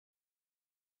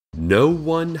No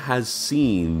one has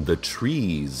seen the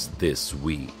trees this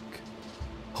week.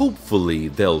 Hopefully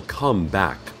they'll come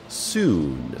back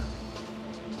soon.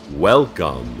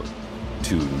 Welcome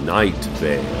to Night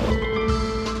Vale.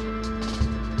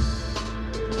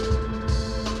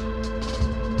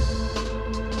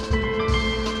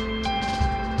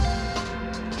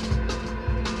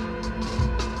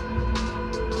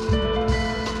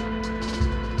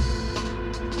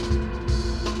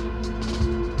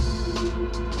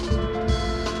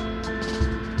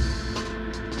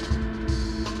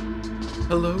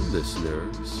 Hello,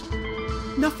 listeners.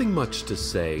 Nothing much to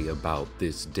say about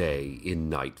this day in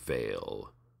Night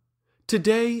Vale.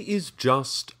 Today is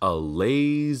just a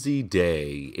lazy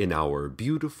day in our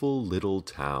beautiful little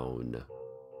town.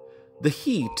 The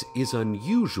heat is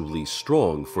unusually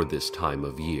strong for this time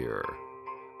of year,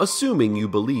 assuming you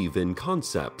believe in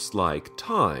concepts like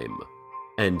time,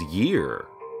 and year,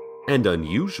 and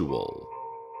unusual.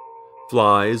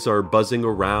 Flies are buzzing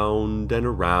around and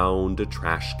around a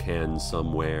trash can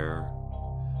somewhere.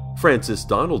 Francis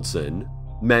Donaldson,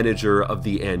 manager of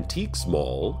the Antiques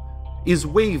Mall, is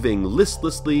waving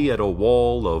listlessly at a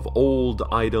wall of old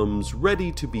items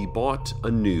ready to be bought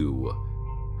anew,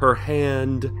 her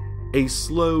hand a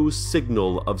slow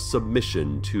signal of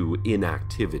submission to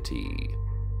inactivity.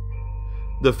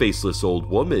 The faceless old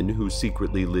woman who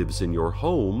secretly lives in your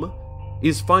home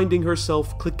is finding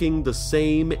herself clicking the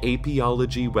same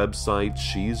apiology website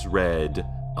she's read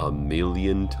a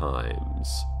million times.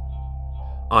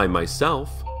 I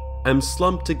myself am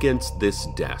slumped against this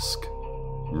desk,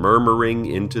 murmuring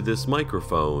into this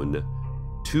microphone,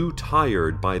 too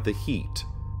tired by the heat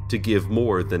to give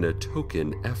more than a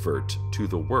token effort to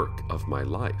the work of my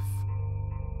life.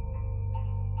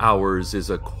 Ours is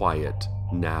a quiet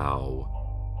now.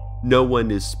 No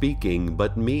one is speaking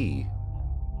but me.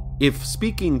 If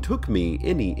speaking took me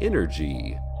any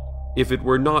energy, if it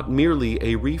were not merely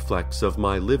a reflex of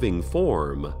my living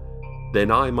form,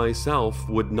 then I myself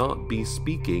would not be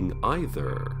speaking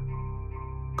either.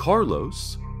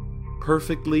 Carlos,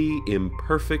 perfectly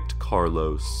imperfect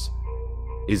Carlos,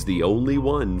 is the only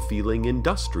one feeling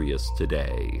industrious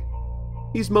today.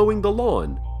 He's mowing the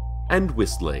lawn and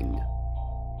whistling,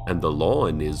 and the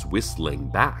lawn is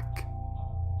whistling back.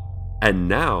 And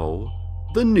now,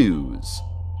 the news,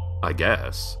 I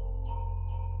guess.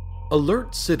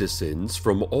 Alert citizens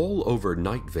from all over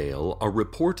Night Vale are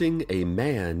reporting a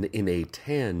man in a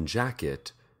tan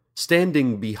jacket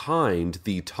standing behind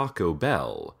the Taco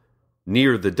Bell,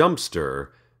 near the dumpster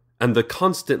and the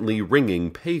constantly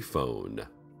ringing payphone.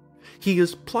 He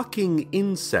is plucking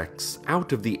insects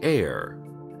out of the air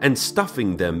and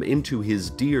stuffing them into his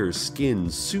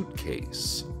deerskin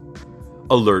suitcase.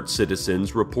 Alert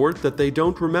citizens report that they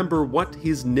don't remember what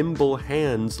his nimble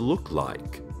hands look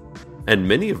like, and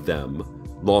many of them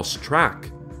lost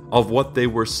track of what they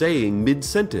were saying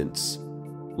mid-sentence,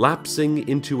 lapsing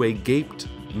into a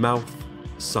gaped-mouth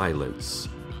silence.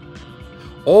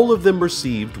 All of them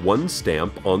received one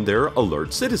stamp on their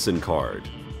Alert Citizen card.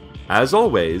 As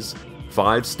always,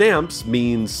 5 stamps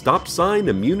means stop sign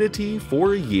immunity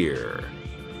for a year.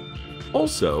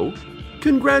 Also,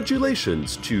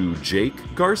 congratulations to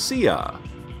Jake Garcia,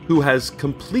 who has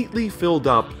completely filled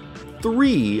up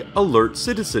 3 Alert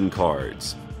Citizen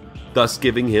cards, thus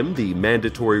giving him the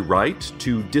mandatory right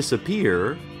to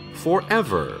disappear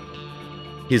forever.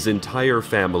 His entire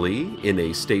family, in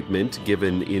a statement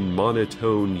given in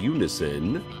monotone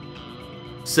unison,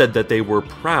 said that they were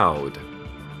proud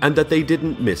and that they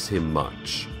didn't miss him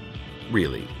much.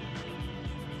 Really.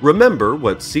 Remember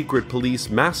what secret police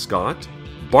mascot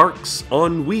Barks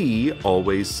Ennui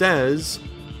always says: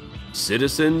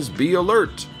 "Citizens, be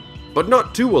alert, but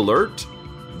not too alert.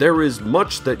 There is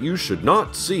much that you should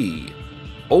not see.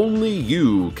 Only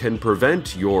you can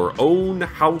prevent your own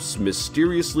house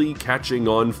mysteriously catching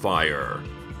on fire.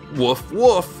 Woof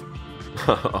woof."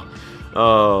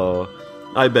 Oh,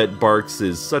 I bet Barks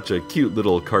is such a cute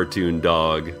little cartoon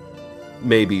dog.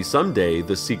 Maybe someday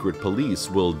the secret police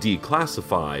will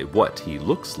declassify what he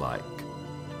looks like.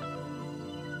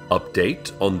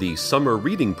 Update on the summer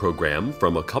reading program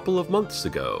from a couple of months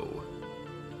ago.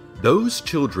 Those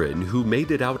children who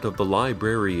made it out of the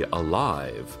library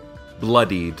alive,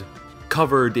 bloodied,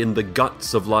 covered in the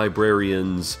guts of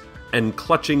librarians, and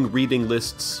clutching reading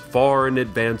lists far in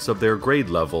advance of their grade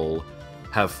level,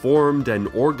 have formed an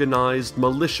organized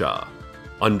militia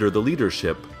under the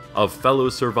leadership of fellow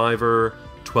survivor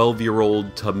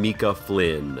 12-year-old Tamika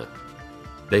Flynn.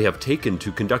 They have taken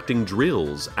to conducting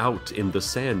drills out in the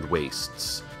sand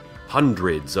wastes,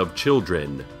 hundreds of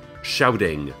children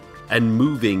shouting and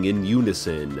moving in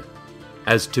unison,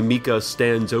 as Tamika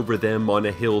stands over them on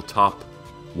a hilltop,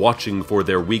 watching for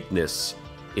their weakness,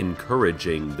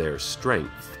 encouraging their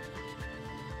strength.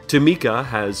 Tamika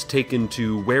has taken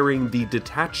to wearing the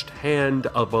detached hand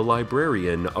of a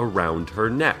librarian around her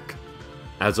neck,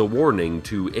 as a warning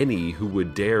to any who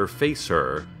would dare face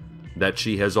her that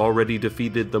she has already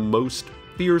defeated the most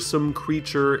fearsome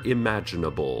creature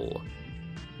imaginable.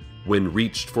 When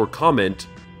reached for comment,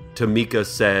 Tamika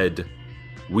said,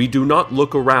 "We do not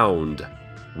look around.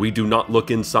 We do not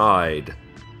look inside.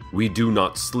 We do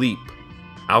not sleep.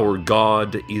 Our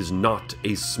God is not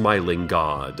a smiling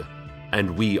God,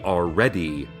 and we are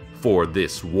ready for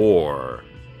this war."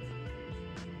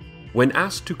 When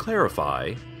asked to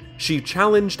clarify, she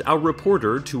challenged our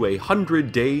reporter to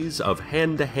 100 days of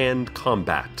hand-to-hand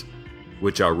combat,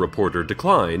 which our reporter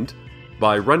declined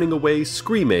by running away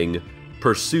screaming,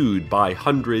 pursued by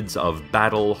hundreds of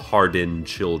battle-hardened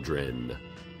children.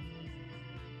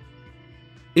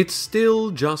 It's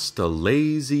still just a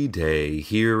lazy day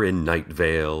here in Night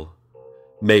Vale.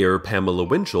 Mayor Pamela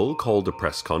Winchell called a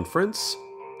press conference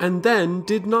and then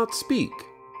did not speak.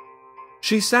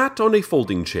 She sat on a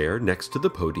folding chair next to the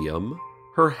podium,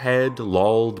 her head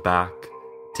lolled back,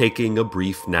 taking a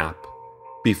brief nap,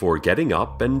 before getting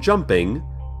up and jumping,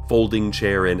 folding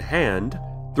chair in hand,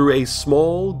 through a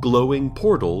small, glowing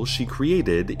portal she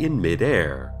created in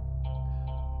mid-air.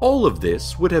 All of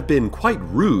this would have been quite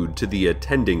rude to the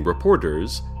attending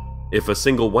reporters if a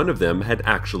single one of them had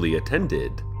actually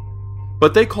attended.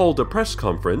 But they called a press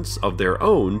conference of their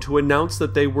own to announce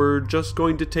that they were just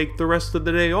going to take the rest of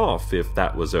the day off if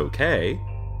that was okay,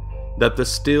 that the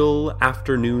still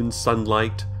afternoon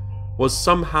sunlight was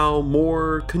somehow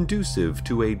more conducive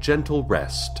to a gentle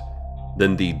rest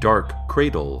than the dark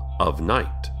cradle of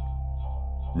night.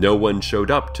 No one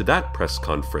showed up to that press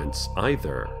conference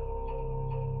either.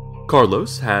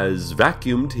 Carlos has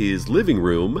vacuumed his living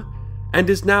room and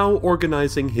is now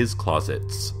organizing his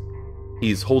closets.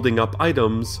 He's holding up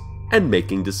items and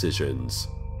making decisions.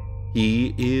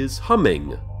 He is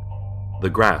humming. The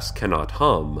grass cannot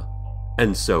hum,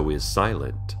 and so is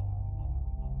silent.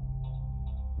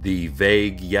 The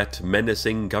vague yet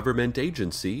menacing government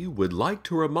agency would like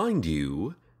to remind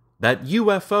you that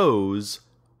UFOs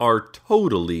are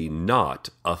totally not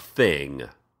a thing.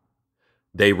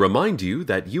 They remind you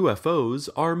that UFOs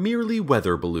are merely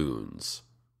weather balloons,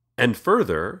 and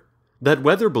further, that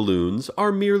weather balloons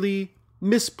are merely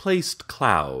misplaced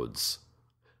clouds,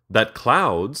 that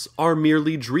clouds are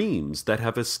merely dreams that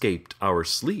have escaped our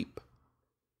sleep,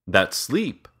 that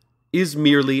sleep is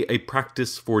merely a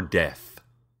practice for death,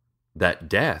 that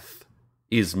death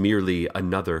is merely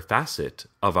another facet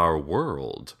of our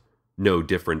world, no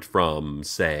different from,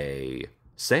 say,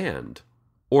 sand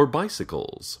or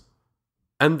bicycles,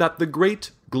 and that the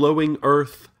great glowing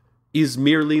earth is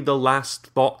merely the last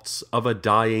thoughts of a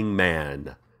dying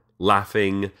man,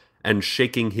 laughing and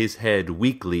shaking his head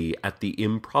weakly at the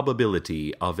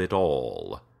improbability of it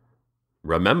all.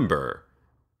 Remember,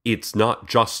 it's not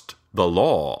just the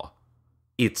law,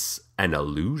 it's an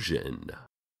illusion.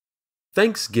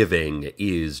 Thanksgiving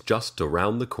is just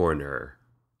around the corner,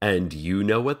 and you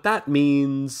know what that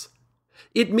means.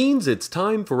 It means it's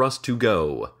time for us to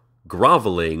go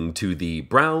groveling to the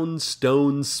brown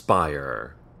stone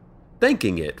spire,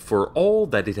 thanking it for all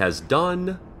that it has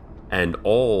done and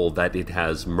all that it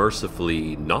has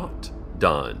mercifully not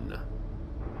done.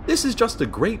 This is just a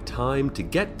great time to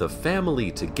get the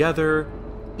family together,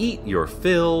 eat your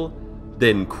fill,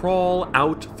 then crawl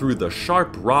out through the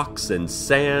sharp rocks and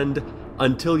sand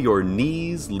until your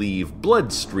knees leave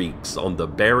blood streaks on the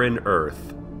barren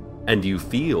earth, and you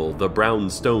feel the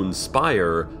brownstone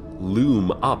spire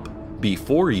loom up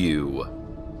before you.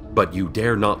 But you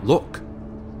dare not look.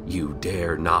 You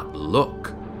dare not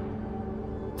look.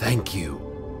 "Thank you,"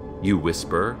 you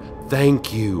whisper.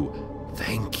 "Thank you,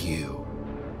 thank you."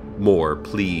 More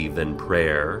plea than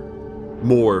prayer,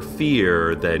 more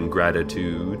fear than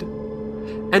gratitude.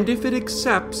 And if it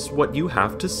accepts what you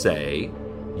have to say,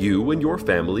 you and your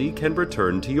family can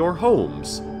return to your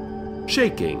homes,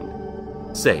 shaking,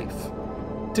 safe,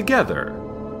 together,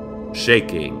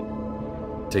 shaking,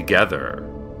 together.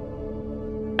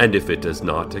 And if it does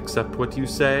not accept what you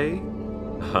say,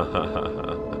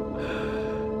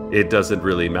 it doesn't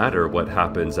really matter what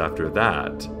happens after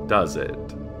that, does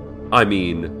it? I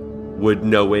mean, would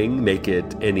knowing make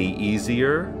it any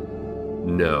easier?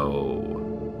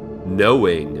 No.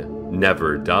 Knowing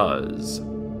never does.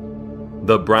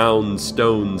 The brown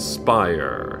stone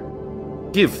spire.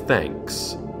 Give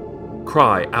thanks.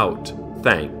 Cry out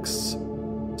thanks.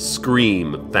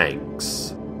 Scream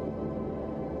thanks.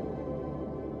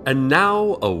 And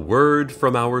now a word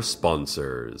from our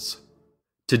sponsors.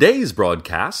 Today's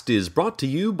broadcast is brought to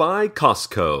you by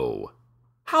Costco.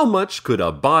 How much could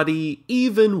a body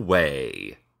even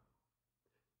weigh?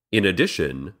 In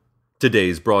addition,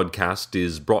 today's broadcast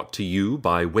is brought to you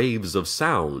by waves of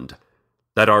sound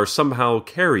that are somehow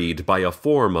carried by a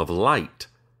form of light,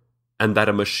 and that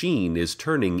a machine is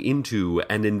turning into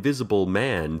an invisible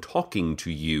man talking to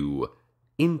you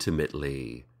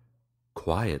intimately,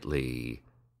 quietly,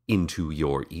 into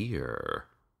your ear.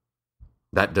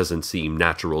 That doesn't seem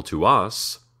natural to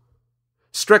us.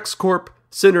 StrexCorp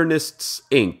Synernists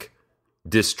Inc.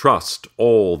 Distrust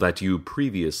all that you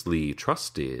previously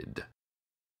trusted.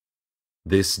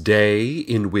 This day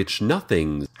in which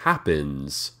nothing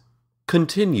happens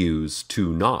continues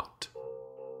to not.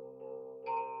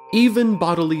 Even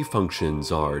bodily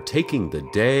functions are taking the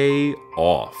day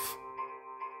off.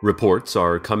 Reports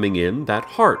are coming in that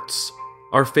hearts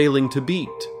are failing to beat,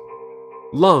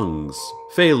 lungs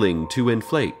failing to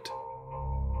inflate,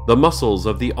 the muscles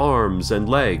of the arms and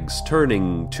legs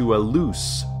turning to a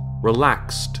loose,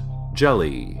 relaxed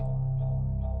jelly.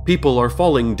 People are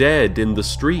falling dead in the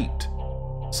street,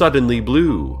 suddenly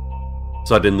blue,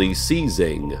 suddenly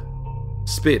seizing,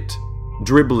 spit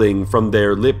dribbling from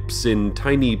their lips in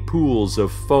tiny pools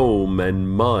of foam and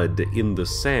mud in the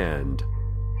sand.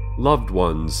 Loved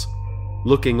ones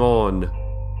looking on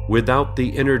without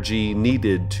the energy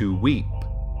needed to weep.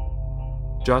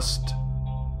 Just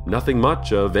nothing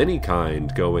much of any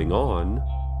kind going on.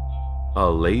 A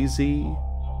lazy,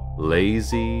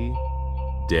 lazy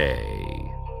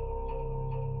day.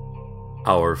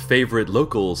 Our favorite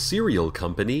local cereal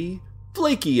company,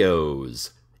 Flaky-O's,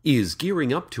 is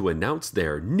gearing up to announce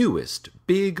their newest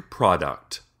big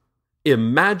product,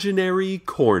 Imaginary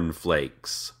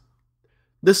Cornflakes.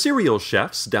 The cereal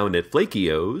chefs down at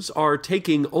Flaky-O's are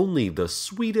taking only the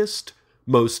sweetest,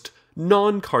 most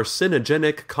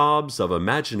non-carcinogenic cobs of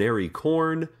imaginary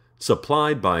corn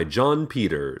supplied by John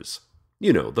Peters,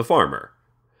 you know, the farmer.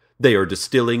 They are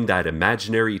distilling that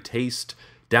imaginary taste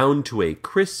down to a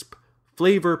crisp,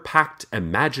 flavor-packed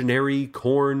imaginary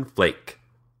corn flake,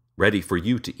 ready for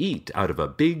you to eat out of a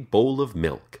big bowl of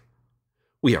milk.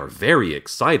 We are very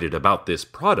excited about this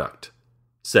product,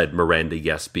 said Miranda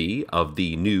Yesby of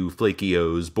the new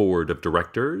Flaky-O's board of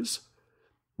directors.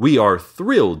 We are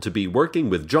thrilled to be working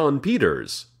with John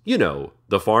Peters, you know,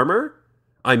 the farmer.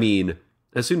 I mean,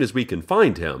 as soon as we can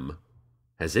find him.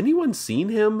 Has anyone seen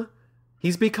him?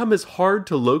 He's become as hard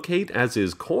to locate as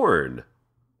is corn.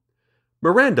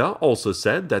 Miranda also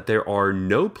said that there are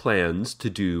no plans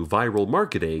to do viral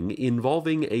marketing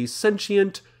involving a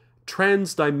sentient,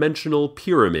 transdimensional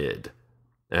pyramid,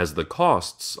 as the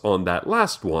costs on that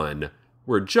last one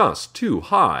were just too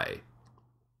high.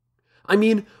 I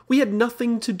mean, we had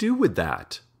nothing to do with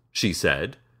that, she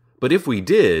said, but if we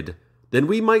did, then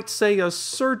we might say a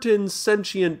certain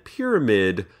sentient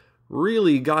pyramid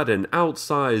really got an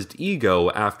outsized ego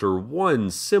after one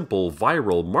simple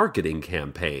viral marketing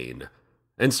campaign,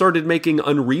 and started making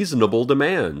unreasonable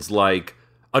demands like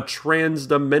a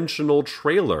transdimensional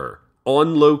trailer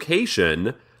on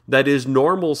location that is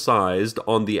normal-sized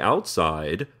on the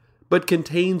outside, but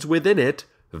contains within it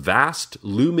vast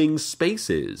looming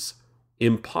spaces,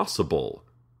 impossible,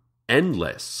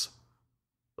 endless.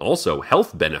 Also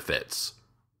health benefits.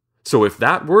 So if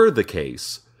that were the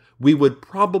case, we would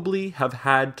probably have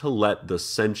had to let the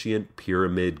sentient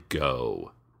pyramid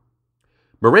go.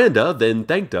 Miranda then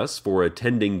thanked us for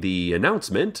attending the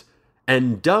announcement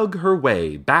and dug her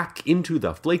way back into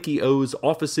the Flaky-O's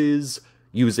offices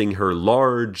using her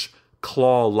large,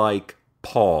 claw-like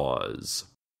paws.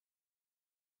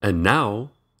 And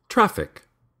now, traffic.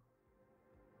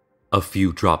 A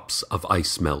few drops of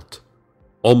ice melt,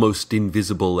 almost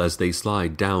invisible as they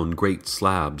slide down great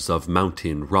slabs of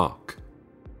mountain rock,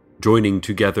 joining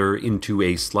together into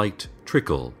a slight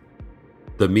trickle,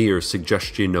 the mere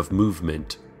suggestion of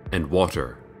movement and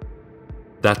water.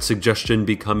 That suggestion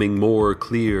becoming more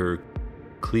clear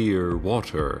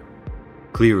water,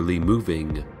 clearly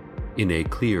moving in a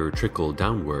clear trickle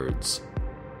downwards,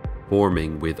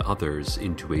 forming with others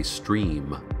into a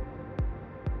stream.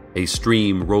 A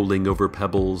stream rolling over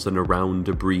pebbles and around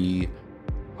debris,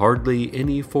 hardly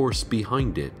any force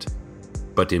behind it,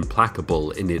 but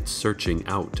implacable in its searching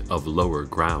out of lower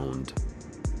ground.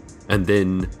 And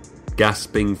then,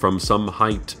 gasping from some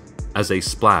height as a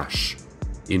splash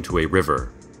into a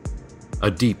river.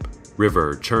 A deep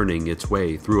river churning its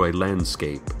way through a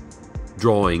landscape,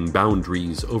 drawing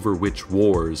boundaries over which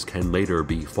wars can later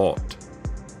be fought,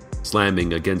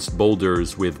 slamming against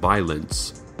boulders with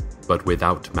violence, but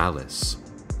without malice,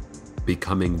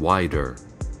 becoming wider,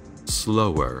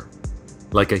 slower,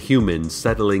 like a human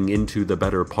settling into the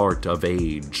better part of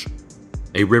age,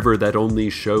 a river that only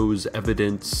shows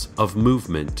evidence of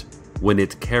movement when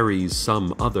it carries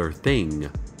some other thing,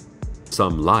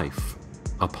 some life,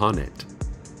 upon it,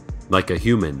 like a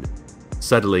human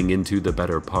settling into the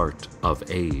better part of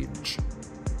age.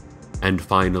 And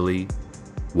finally,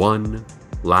 one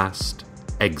last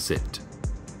exit,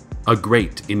 a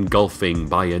great engulfing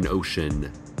by an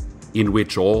ocean in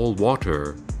which all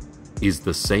water is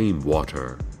the same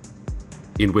water,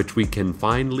 in which we can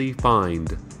finally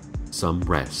find some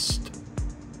rest,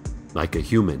 like a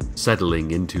human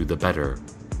settling into the better,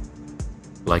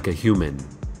 like a human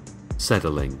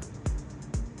settling.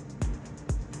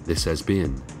 This has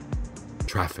been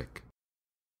Traffic.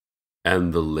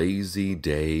 And the lazy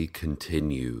day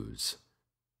continues.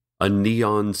 A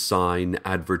neon sign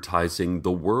advertising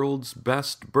the world's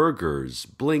best burgers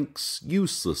blinks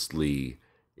uselessly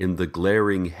in the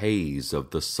glaring haze of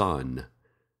the sun,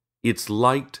 its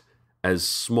light as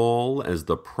small as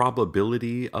the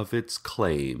probability of its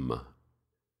claim.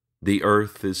 The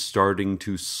earth is starting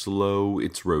to slow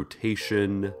its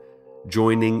rotation,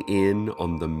 joining in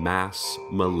on the mass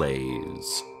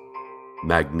malaise.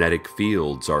 Magnetic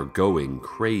fields are going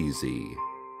crazy.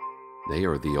 They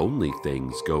are the only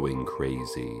things going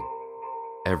crazy.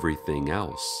 Everything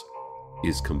else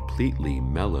is completely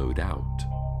mellowed out.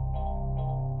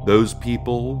 Those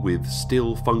people with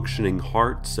still functioning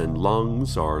hearts and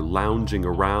lungs are lounging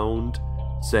around,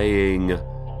 saying,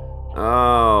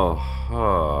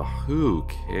 who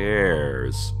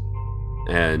cares?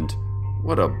 And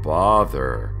what a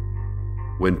bother,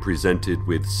 when presented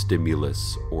with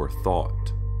stimulus or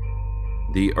thought.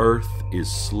 The earth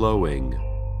is slowing.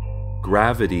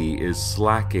 Gravity is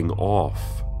slacking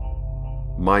off.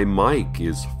 My mic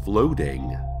is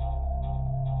floating.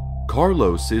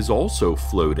 Carlos is also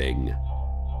floating,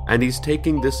 and he's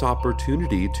taking this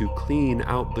opportunity to clean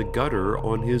out the gutter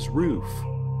on his roof.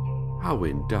 How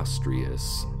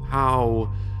industrious.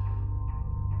 How...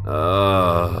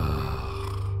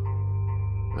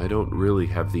 I don't really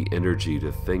have the energy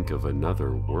to think of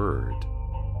another word.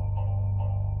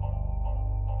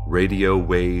 Radio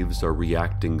waves are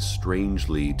reacting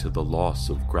strangely to the loss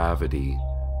of gravity,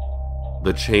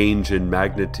 the change in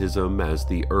magnetism as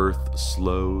the Earth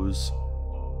slows.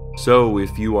 So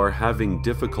if you are having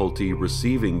difficulty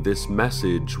receiving this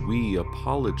message, we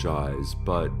apologize,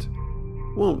 but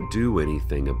won't do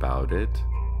anything about it.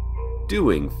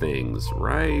 Doing things,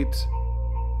 right?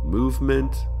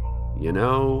 Movement, you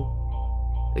know?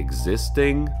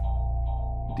 Existing?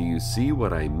 Do you see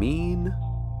what I mean?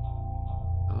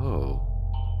 Oh,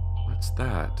 what's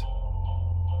that?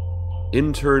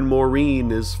 Intern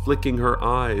Maureen is flicking her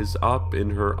eyes up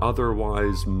in her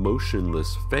otherwise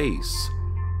motionless face.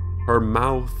 Her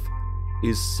mouth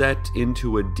is set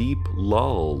into a deep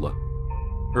lull.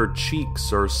 Her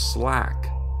cheeks are slack.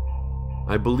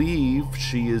 I believe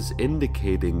she is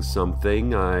indicating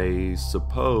something. I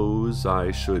suppose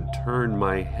I should turn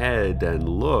my head and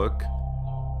look.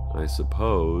 I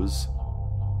suppose.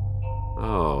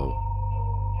 Oh,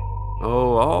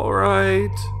 all right.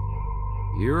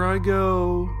 Here I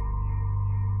go.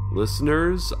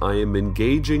 Listeners, I am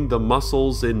engaging the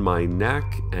muscles in my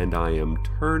neck and I am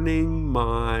turning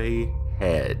my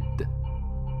head.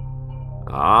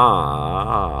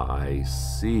 Ah, I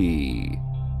see.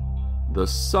 The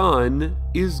sun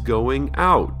is going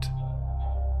out.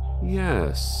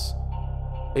 Yes,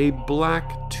 a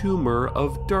black tumor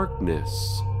of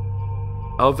darkness,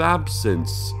 of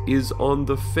absence, is on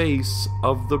the face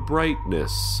of the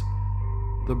brightness.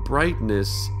 The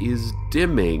brightness is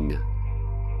dimming.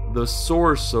 The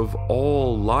source of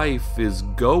all life is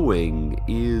joining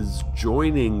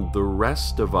the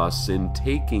rest of us in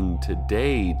taking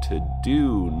today to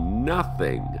do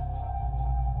nothing.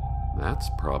 That's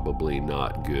probably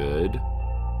not good.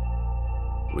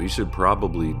 We should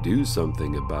probably do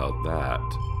something about that.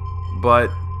 But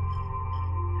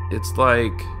it's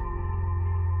like,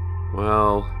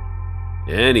 well,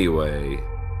 anyway,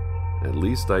 at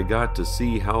least I got to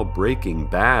see how Breaking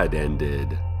Bad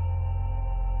ended.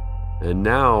 And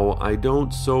now I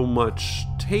don't so much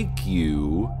take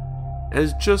you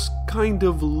as just kind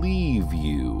of leave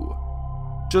you.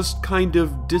 Just kind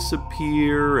of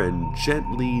disappear and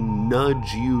gently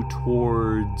nudge you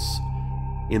towards,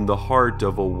 in the heart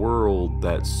of a world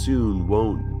that soon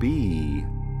won't be,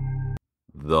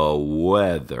 the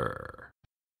weather.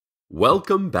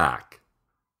 Welcome back.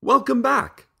 Welcome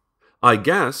back. I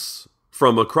guess,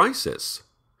 from a crisis.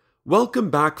 Welcome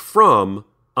back from,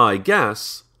 I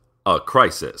guess, a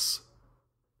crisis.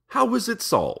 How was it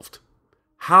solved?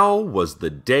 How was the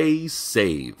day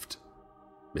saved?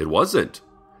 It wasn't.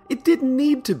 It didn't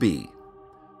need to be.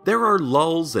 There are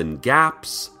lulls and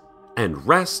gaps, and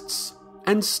rests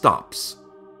and stops.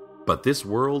 But this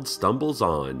world stumbles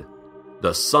on.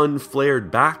 The sun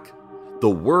flared back. The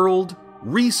world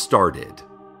restarted.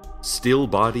 Still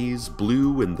bodies,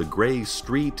 blue in the gray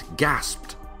street,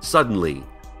 gasped suddenly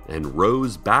and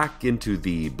rose back into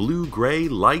the blue-gray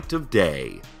light of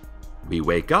day. We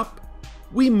wake up,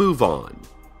 we move on.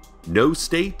 No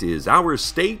state is our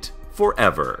state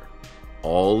forever.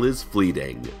 All is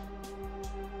fleeting.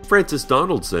 Frances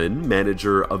Donaldson,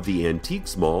 manager of the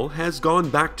Antiques Mall, has gone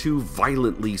back to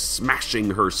violently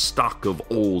smashing her stock of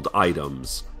old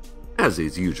items, as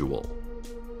is usual.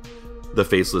 The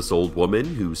faceless old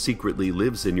woman who secretly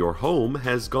lives in your home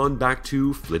has gone back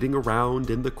to flitting around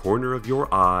in the corner of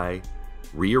your eye,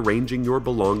 rearranging your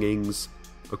belongings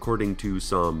according to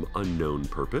some unknown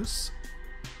purpose.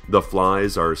 The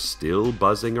flies are still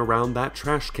buzzing around that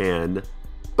trash can,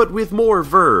 but with more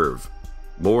verve,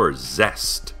 more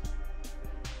zest.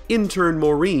 Intern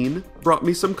Maureen brought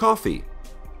me some coffee.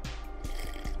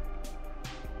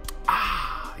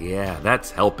 Yeah,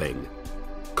 that's helping.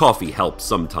 Coffee helps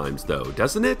sometimes though,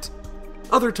 doesn't it?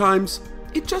 Other times,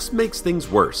 it just makes things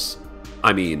worse.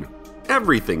 I mean,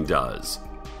 everything does.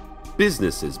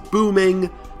 Business is booming,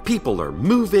 people are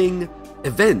moving,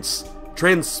 events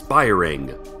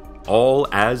transpiring. All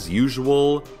as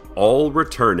usual, all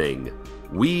returning.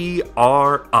 We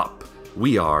are up.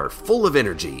 We are full of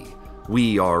energy.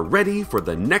 We are ready for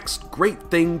the next great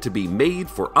thing to be made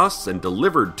for us and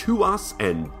delivered to us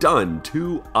and done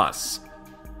to us.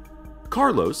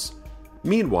 Carlos,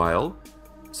 meanwhile,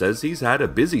 says he's had a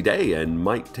busy day and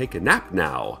might take a nap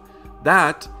now.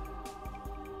 That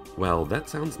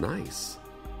sounds nice.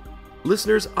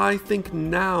 Listeners, I think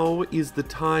now is the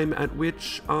time at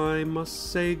which I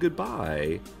must say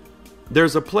goodbye.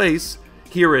 There's a place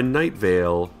here in Night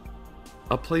Vale,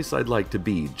 a place I'd like to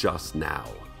be just now.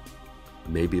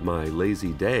 Maybe my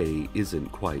lazy day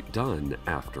isn't quite done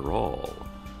after all.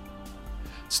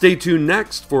 Stay tuned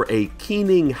next for a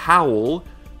keening howl,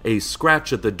 a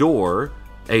scratch at the door,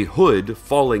 a hood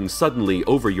falling suddenly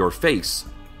over your face,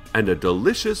 and a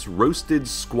delicious roasted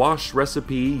squash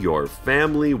recipe your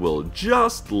family will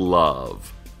just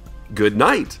love. Good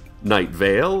night, Night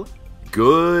Vale.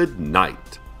 Good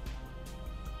night.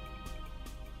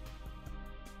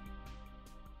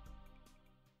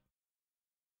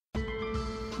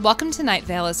 Welcome to Night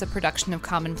Vale is a production of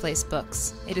Commonplace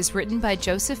Books. It is written by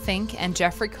Joseph Fink and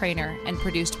Jeffrey Craner and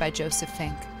produced by Joseph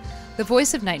Fink. The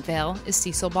voice of Night Vale is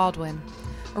Cecil Baldwin.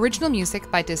 Original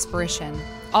music by Disparition.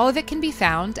 All of it can be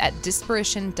found at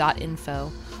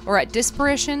disparition.info or at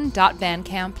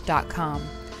disparition.bandcamp.com.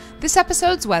 This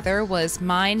episode's weather was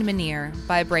Mine Manir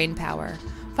by Brainpower.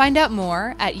 Find out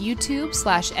more at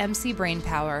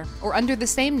YouTube/MCBrainpower or under the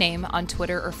same name on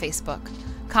Twitter or Facebook.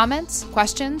 Comments,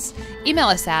 questions? Email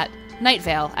us at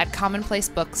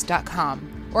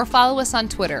nightvale@commonplacebooks.com or follow us on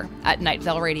Twitter at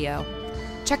NightValeRadio.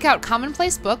 Check out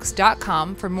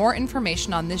commonplacebooks.com for more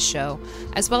information on this show,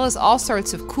 as well as all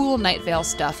sorts of cool Night Vale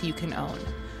stuff you can own.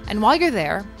 And while you're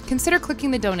there, consider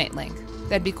clicking the donate link.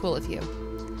 That'd be cool of you.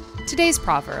 Today's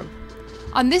proverb: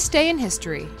 on this day in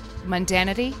history,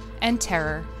 mundanity and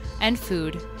terror and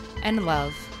food and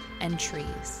love and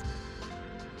trees.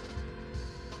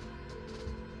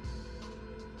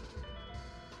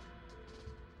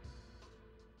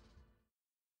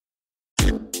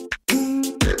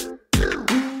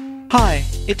 Hi,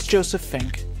 it's Joseph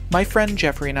Fink. My friend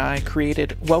Jeffrey and I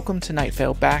created Welcome to Night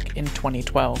Vale back in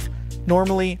 2012.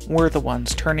 Normally, we're the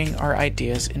ones turning our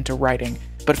ideas into writing,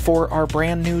 but for our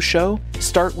brand new show,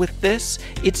 Start With This,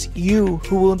 it's you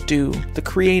who will do the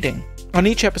creating. On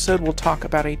each episode, we'll talk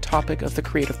about a topic of the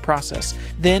creative process.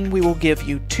 Then we will give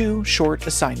you 2 short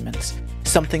assignments,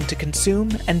 something to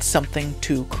consume and something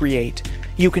to create.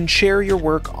 You can share your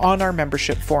work on our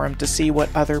membership forum to see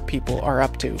what other people are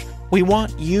up to. We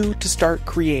want you to start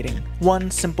creating,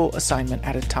 one simple assignment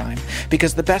at a time,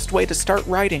 because the best way to start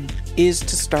writing is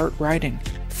to start writing.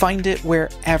 Find it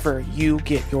wherever you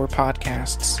get your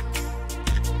podcasts.